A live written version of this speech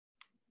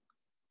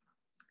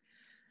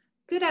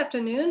Good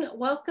afternoon.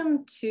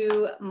 Welcome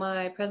to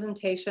my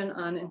presentation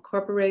on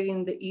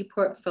incorporating the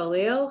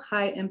ePortfolio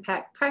High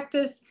Impact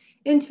Practice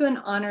into an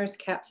Honors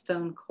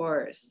Capstone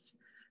Course.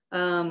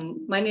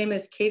 My name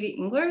is Katie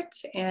Englert,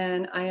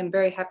 and I am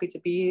very happy to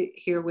be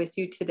here with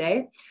you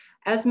today.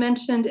 As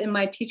mentioned in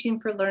my Teaching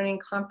for Learning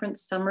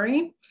conference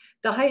summary,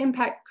 the High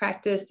Impact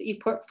Practice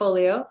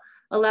ePortfolio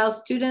allows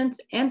students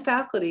and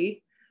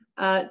faculty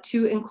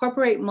to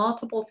incorporate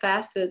multiple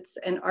facets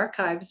and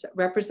archives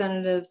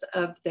representatives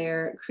of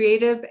their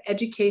creative,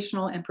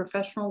 educational, and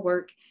professional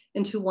work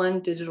into one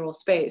digital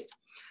space.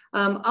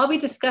 I'll be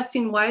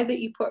discussing why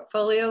the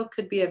ePortfolio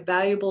could be a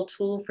valuable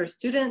tool for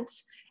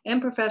students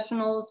and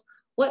professionals,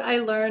 what I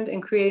learned in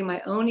creating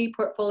my own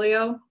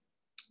ePortfolio,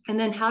 and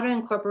then how to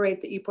incorporate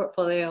the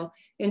ePortfolio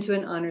into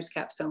an Honors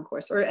Capstone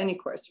course, or any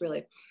course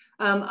really.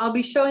 I'll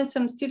be showing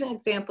some student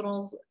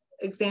examples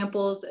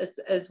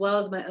as well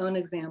as my own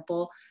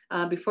example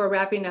before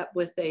wrapping up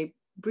with a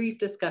brief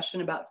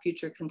discussion about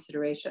future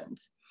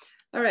considerations.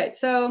 All right,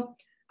 so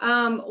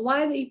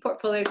why the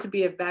ePortfolio could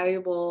be a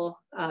valuable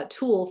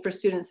tool for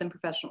students and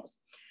professionals.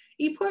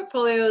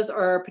 ePortfolios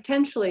are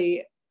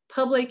potentially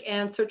public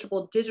and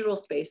searchable digital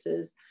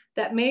spaces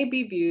that may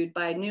be viewed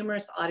by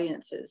numerous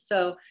audiences.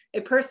 So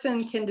a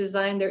person can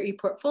design their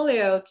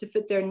ePortfolio to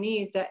fit their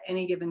needs at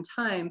any given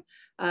time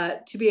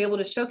to be able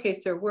to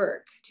showcase their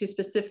work to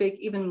specific,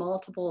 even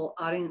multiple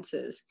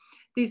audiences.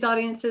 These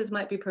audiences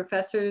might be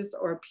professors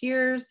or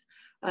peers,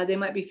 they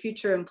might be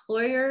future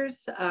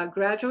employers,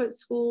 graduate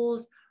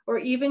schools, or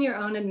even your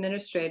own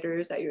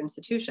administrators at your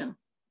institution.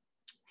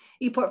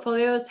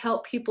 ePortfolios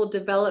help people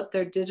develop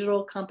their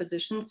digital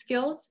composition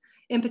skills.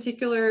 In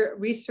particular,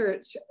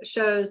 research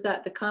shows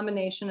that the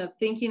combination of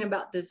thinking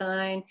about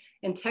design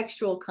and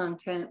textual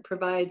content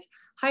provides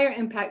higher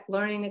impact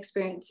learning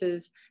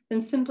experiences than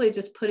simply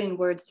just putting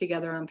words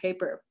together on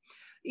paper.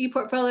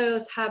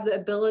 ePortfolios have the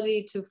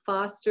ability to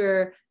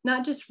foster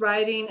not just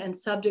writing and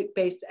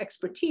subject-based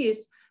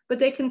expertise, but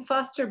they can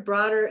foster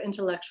broader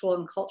intellectual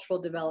and cultural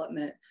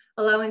development,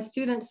 allowing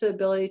students the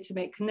ability to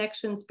make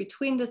connections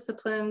between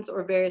disciplines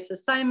or various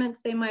assignments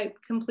they might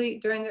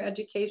complete during their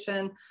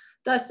education.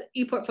 Thus,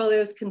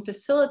 ePortfolios can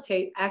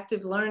facilitate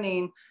active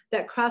learning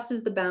that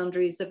crosses the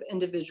boundaries of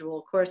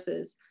individual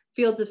courses,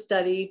 fields of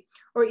study,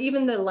 or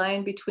even the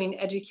line between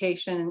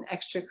education and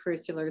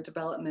extracurricular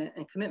development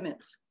and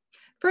commitments.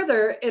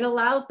 Further, it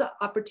allows the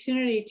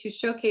opportunity to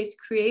showcase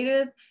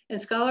creative and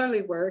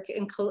scholarly work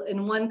in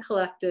one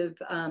collective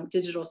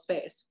digital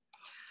space.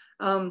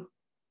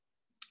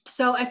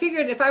 So I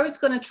figured if I was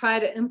going to try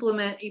to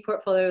implement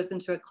ePortfolios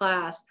into a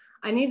class,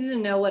 I needed to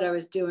know what I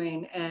was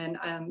doing. And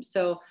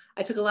so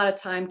I took a lot of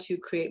time to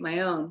create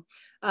my own.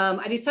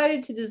 I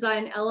decided to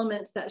design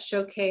elements that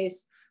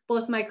showcase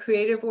both my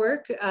creative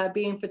work,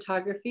 being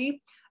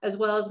photography, as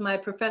well as my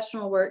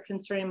professional work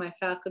concerning my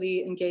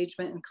faculty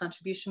engagement and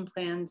contribution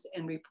plans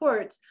and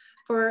reports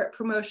for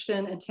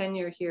promotion and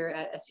tenure here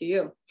at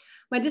SUU.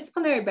 My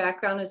disciplinary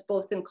background is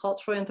both in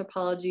cultural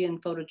anthropology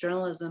and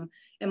photojournalism,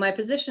 and my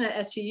position at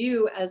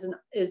SUU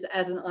is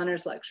as an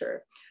honors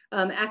lecturer.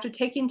 After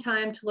taking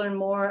time to learn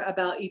more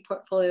about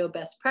ePortfolio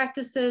best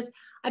practices,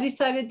 I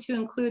decided to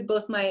include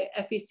both my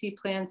FEC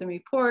plans and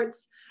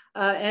reports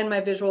and my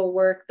visual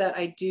work that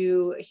I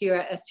do here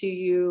at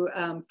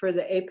SUU for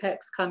the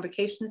Apex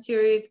Convocation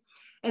series.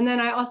 And then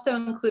I also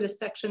include a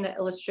section that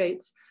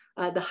illustrates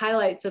the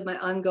highlights of my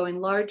ongoing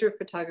larger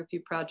photography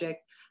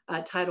project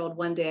titled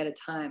One Day at a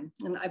Time.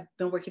 And I've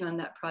been working on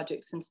that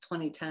project since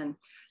 2010.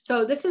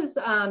 So this is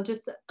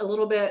just a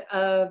little bit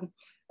of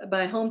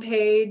my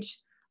homepage.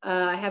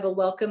 I have a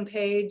welcome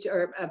page,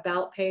 or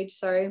about page,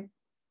 sorry.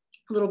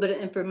 A little bit of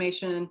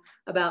information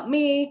about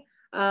me.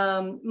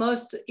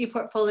 Most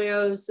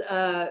ePortfolios,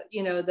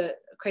 you know, the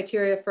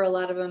criteria for a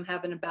lot of them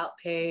have an about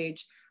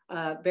page,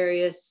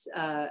 various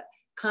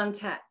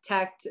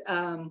contact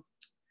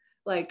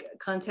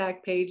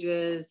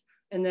pages,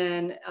 and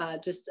then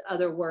just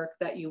other work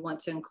that you want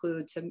to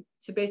include to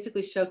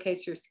basically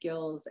showcase your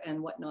skills and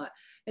whatnot.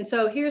 And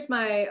so here's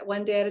my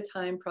One Day at a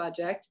Time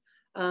project.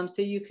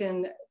 So you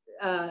can,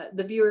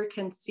 the viewer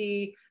can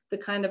see the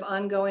kind of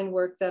ongoing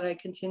work that I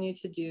continue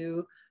to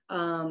do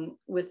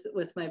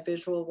with my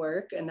visual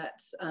work, and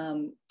that's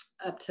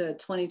up to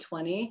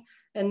 2020.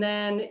 And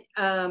then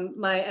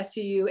my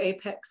SUU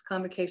Apex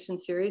Convocation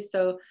series.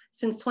 So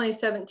since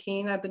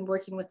 2017, I've been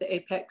working with the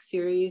Apex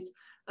series,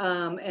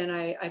 and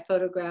I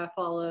photograph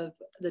all of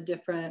the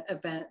different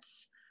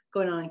events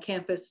going on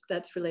campus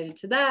that's related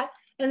to that.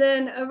 And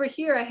then over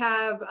here, I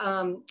have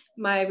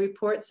my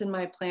reports and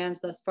my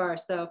plans thus far.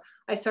 So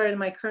I started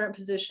my current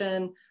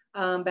position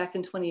back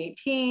in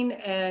 2018,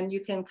 and you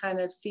can kind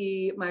of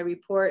see my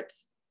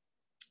reports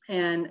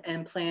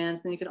and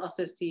plans, and you can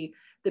also see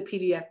the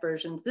PDF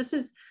versions. This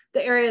is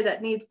the area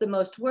that needs the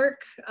most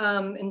work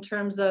in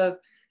terms of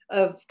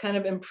kind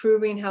of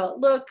improving how it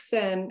looks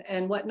and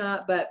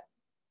whatnot, but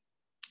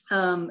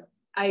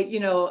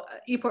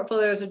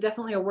ePortfolios are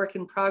definitely a work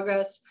in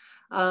progress.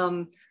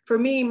 For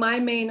me, my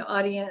main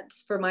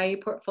audience for my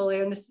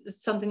ePortfolio, and this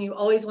is something you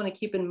always want to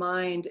keep in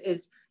mind,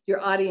 is your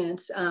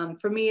audience.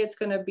 For me, it's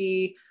going to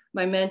be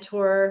my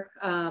mentor,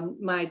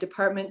 my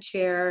department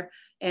chair,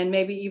 and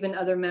maybe even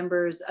other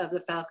members of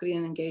the Faculty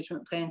and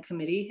Engagement Plan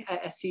Committee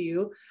at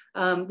SUU.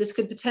 This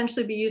could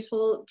potentially be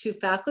useful to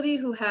faculty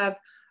who have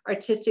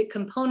artistic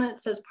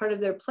components as part of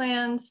their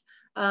plans.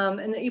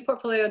 And the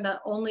ePortfolio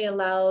not only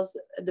allows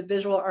the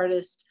visual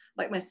artist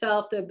like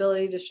myself the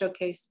ability to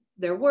showcase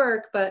their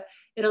work, but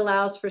it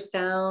allows for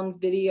sound,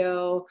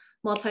 video,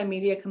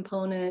 multimedia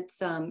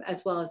components,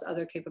 as well as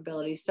other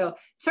capabilities. So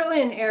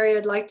certainly an area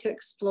I'd like to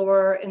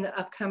explore in the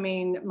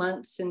upcoming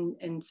months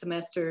and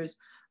semesters,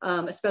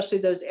 especially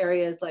those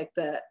areas like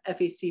the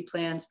FEC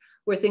plans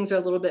where things are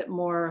a little bit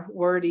more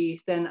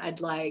wordy than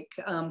I'd like.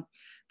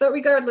 But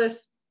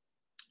regardless,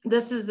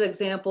 this is the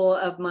example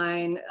of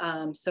mine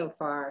so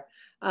far.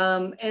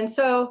 And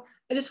so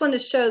I just wanted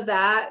to show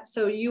that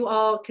so you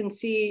all can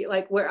see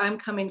like where I'm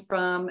coming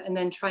from, and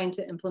then trying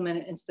to implement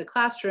it into the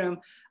classroom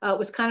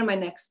was kind of my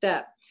next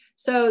step.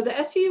 So the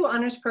SUU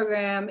Honors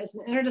Program is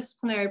an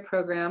interdisciplinary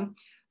program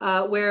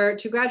where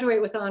to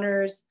graduate with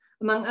honors,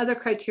 among other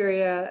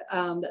criteria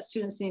that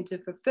students need to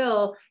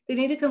fulfill, they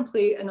need to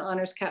complete an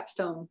honors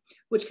capstone,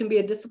 which can be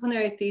a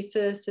disciplinary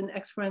thesis, an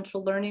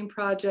experiential learning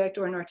project,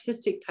 or an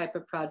artistic type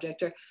of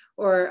project,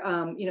 or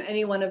you know,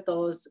 any one of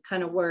those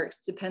kind of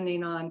works,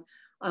 depending on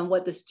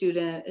what the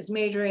student is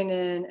majoring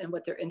in and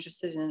what they're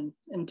interested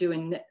in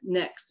doing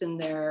next in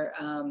their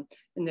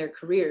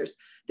careers.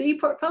 The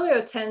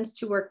ePortfolio tends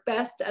to work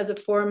best as a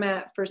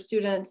format for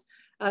students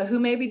who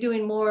may be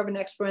doing more of an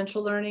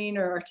experiential learning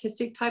or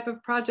artistic type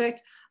of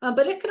project,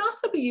 but it can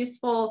also be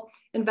useful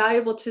and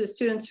valuable to the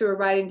students who are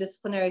writing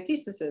disciplinary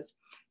theses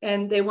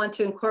and they want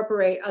to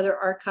incorporate other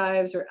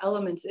archives or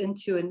elements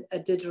into a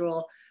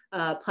digital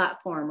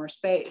platform or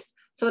space.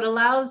 So it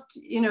allows,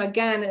 you know,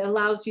 again, it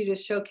allows you to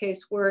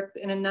showcase work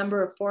in a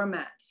number of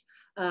formats,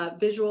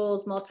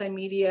 visuals,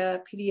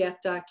 multimedia, PDF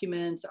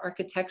documents,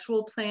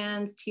 architectural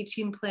plans,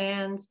 teaching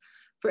plans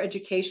for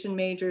education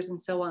majors,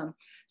 and so on.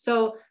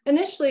 So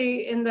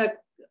initially in the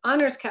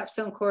Honors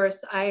Capstone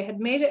course, I had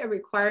made it a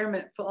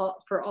requirement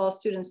for all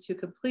students to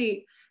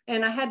complete,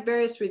 and I had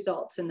various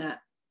results in that.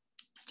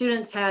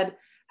 Students had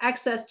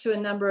access to a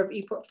number of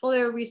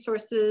ePortfolio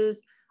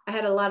resources. I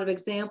had a lot of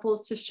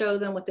examples to show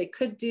them what they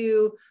could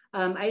do.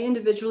 I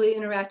individually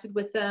interacted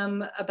with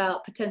them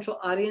about potential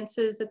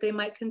audiences that they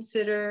might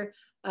consider,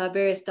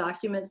 various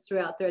documents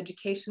throughout their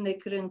education they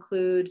could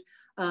include,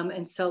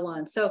 and so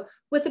on. So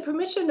with the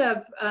permission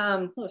of,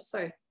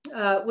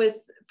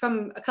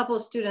 from a couple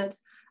of students,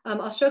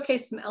 I'll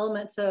showcase some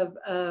elements of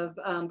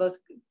both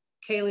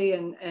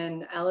Kaylee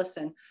and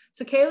Allison.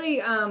 So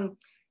Kaylee,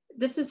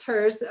 this is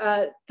hers.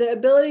 The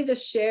ability to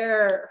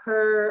share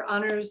her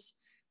honors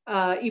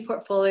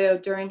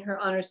ePortfolio during her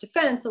honors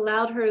defense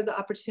allowed her the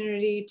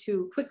opportunity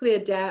to quickly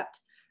adapt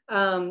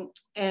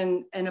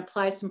and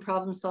apply some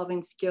problem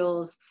solving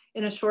skills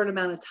in a short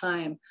amount of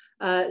time.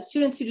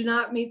 Students who do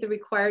not meet the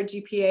required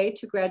GPA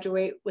to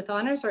graduate with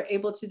honors are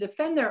able to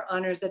defend their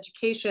honors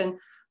education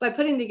by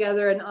putting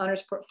together an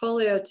honors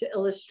portfolio to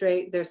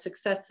illustrate their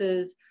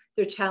successes,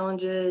 their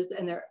challenges,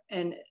 and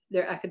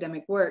their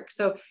academic work.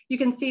 So you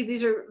can see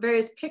these are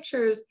various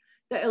pictures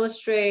that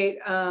illustrate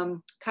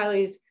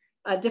Kylie's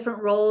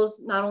different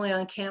roles, not only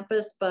on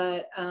campus,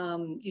 but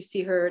you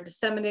see her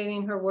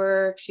disseminating her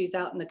work. She's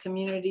out in the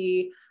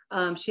community.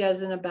 She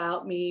has an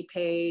About Me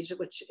page,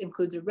 which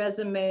includes a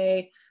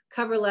resume,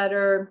 cover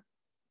letter.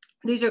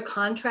 These are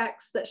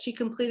contracts that she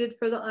completed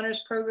for the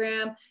honors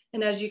program.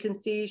 And as you can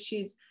see,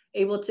 she's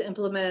able to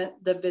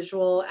implement the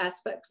visual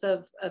aspects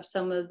of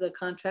some of the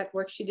contract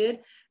work she did.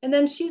 And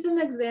then she's an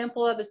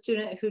example of a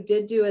student who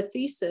did do a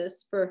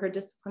thesis for her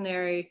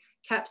disciplinary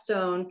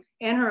capstone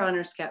and her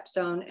honors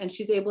capstone, and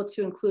she's able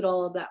to include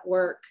all of that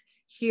work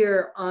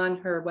here on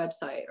her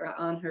website or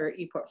on her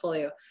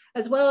ePortfolio,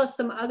 as well as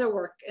some other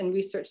work and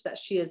research that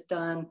she has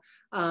done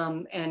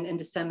and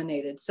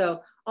disseminated.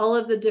 So all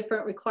of the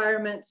different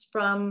requirements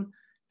from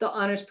the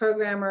honors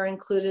program are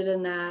included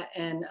in that,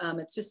 and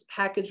it's just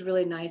packaged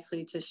really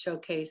nicely to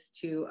showcase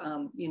to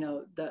you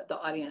know, the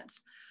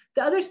audience.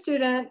 The other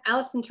student,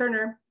 Allison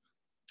Turner,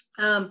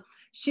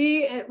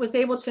 she was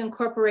able to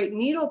incorporate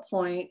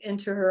needlepoint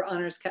into her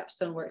honors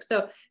capstone work.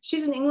 So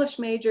she's an English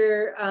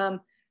major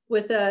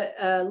with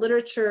a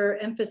literature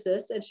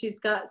emphasis, and she's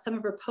got some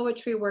of her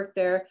poetry work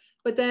there.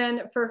 But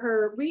then for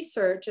her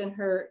research and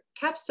her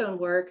capstone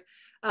work,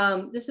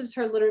 this is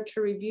her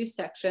literature review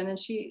section, and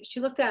she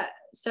looked at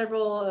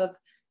several of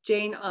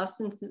Jane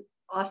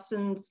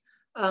Austen's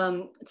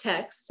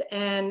texts,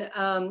 and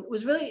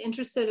was really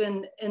interested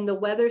in the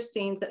weather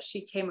scenes that she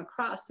came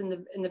across in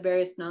the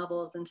various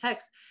novels and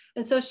texts.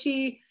 And so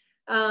she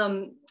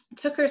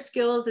took her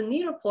skills in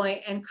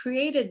needlepoint and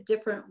created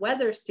different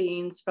weather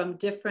scenes from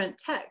different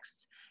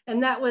texts.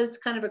 And that was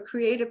kind of a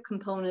creative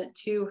component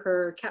to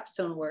her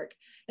capstone work.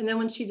 And then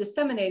when she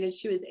disseminated,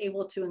 she was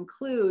able to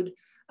include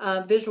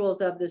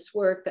visuals of this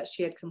work that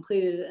she had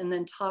completed and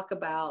then talk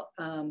about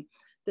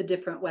the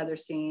different weather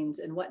scenes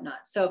and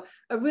whatnot. So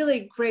a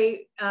really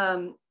great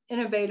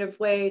innovative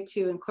way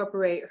to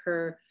incorporate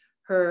her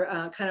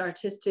her kind of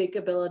artistic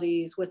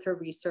abilities with her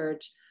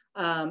research.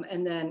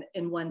 And then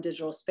in one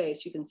digital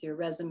space, you can see her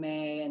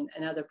resume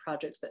and other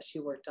projects that she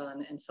worked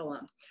on and so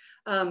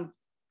on.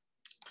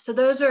 So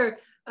those are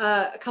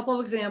a couple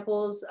of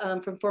examples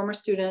from former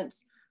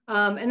students.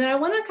 And then I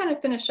want to kind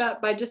of finish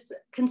up by just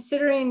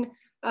considering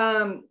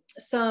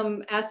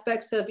some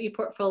aspects of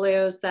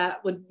ePortfolios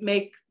that would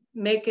make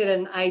it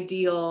an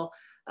ideal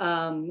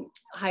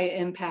high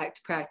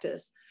impact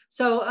practice.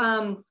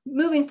 So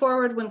moving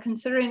forward, when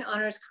considering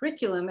honors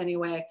curriculum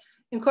anyway,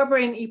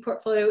 incorporating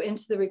ePortfolio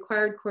into the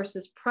required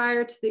courses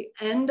prior to the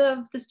end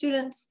of the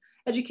student's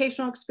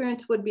educational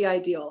experience would be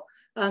ideal.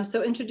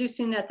 So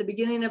introducing at the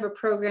beginning of a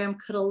program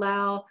could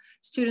allow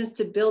students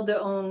to build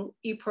their own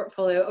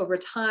ePortfolio over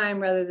time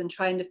rather than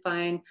trying to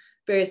find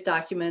various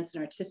documents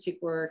and artistic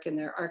work in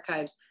their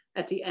archives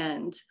at the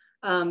end.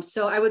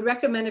 So I would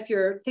recommend, if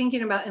you're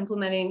thinking about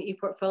implementing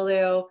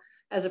ePortfolio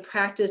as a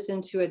practice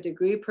into a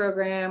degree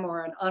program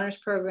or an honors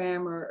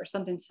program or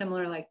something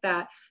similar like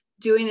that,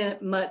 doing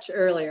it much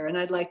earlier. And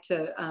I'd like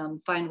to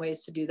find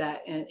ways to do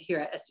that here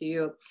at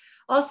SUU.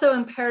 Also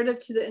imperative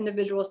to the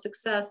individual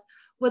success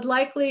would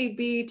likely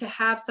be to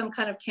have some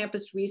kind of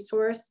campus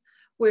resource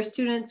where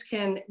students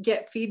can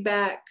get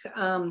feedback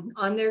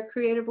on their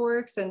creative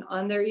works and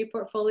on their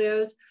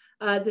ePortfolios.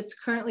 This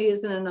currently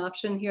isn't an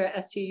option here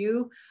at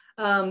SUU,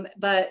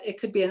 but it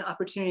could be an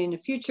opportunity in the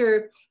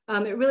future.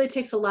 It really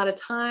takes a lot of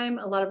time,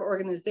 a lot of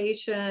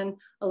organization,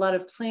 a lot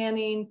of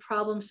planning,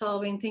 problem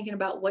solving, thinking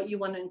about what you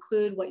want to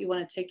include, what you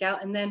want to take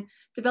out, and then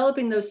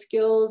developing those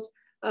skills.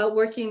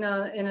 Working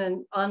in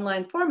an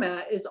online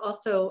format is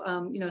also,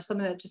 you know,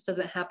 something that just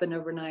doesn't happen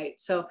overnight.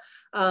 So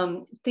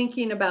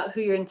thinking about who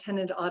your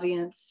intended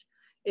audience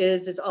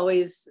is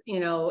always,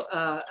 you know,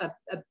 a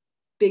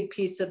big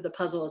piece of the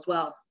puzzle as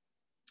well.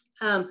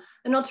 An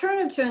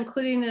alternative to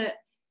including it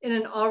in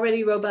an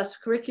already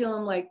robust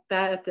curriculum like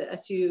that at the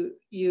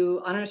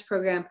SUU honors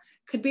program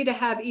could be to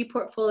have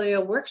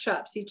ePortfolio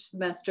workshops each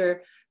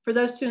semester for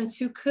those students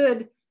who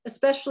could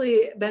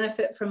especially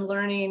benefit from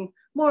learning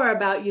more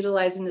about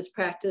utilizing this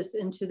practice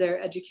into their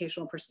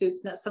educational pursuits.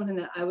 And that's something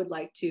that I would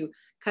like to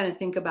kind of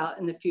think about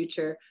in the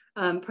future.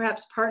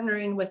 Perhaps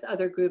partnering with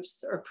other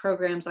groups or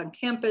programs on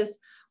campus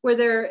where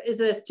there is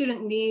a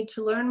student need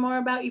to learn more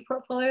about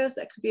ePortfolios.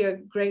 That could be a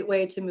great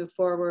way to move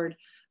forward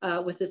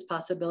with this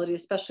possibility,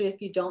 especially if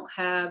you don't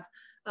have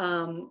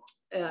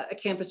a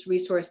campus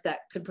resource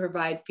that could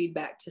provide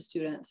feedback to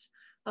students.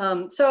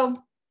 So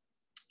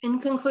in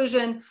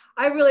conclusion,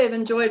 I really have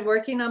enjoyed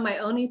working on my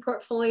own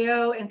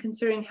ePortfolio and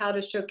considering how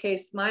to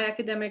showcase my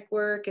academic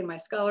work and my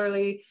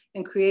scholarly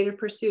and creative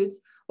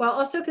pursuits, while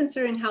also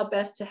considering how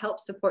best to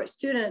help support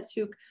students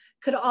who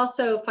could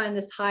also find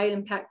this high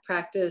impact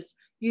practice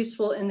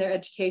useful in their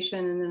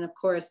education and then of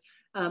course,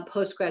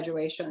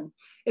 post-graduation.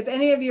 If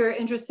any of you are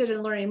interested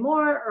in learning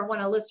more or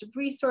want a list of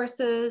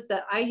resources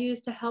that I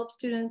use to help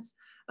students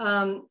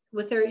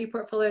with their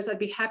ePortfolios, I'd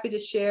be happy to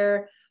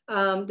share.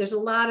 There's a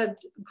lot of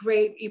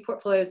great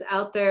ePortfolios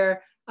out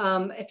there.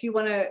 If you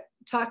want to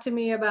talk to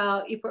me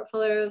about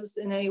ePortfolios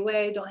in any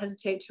way, don't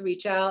hesitate to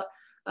reach out.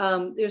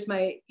 There's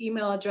my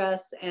email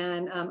address,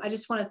 and I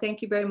just want to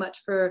thank you very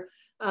much for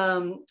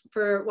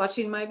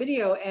watching my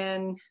video,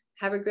 and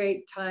have a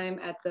great time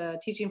at the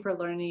Teaching for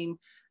Learning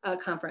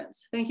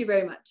conference. Thank you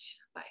very much.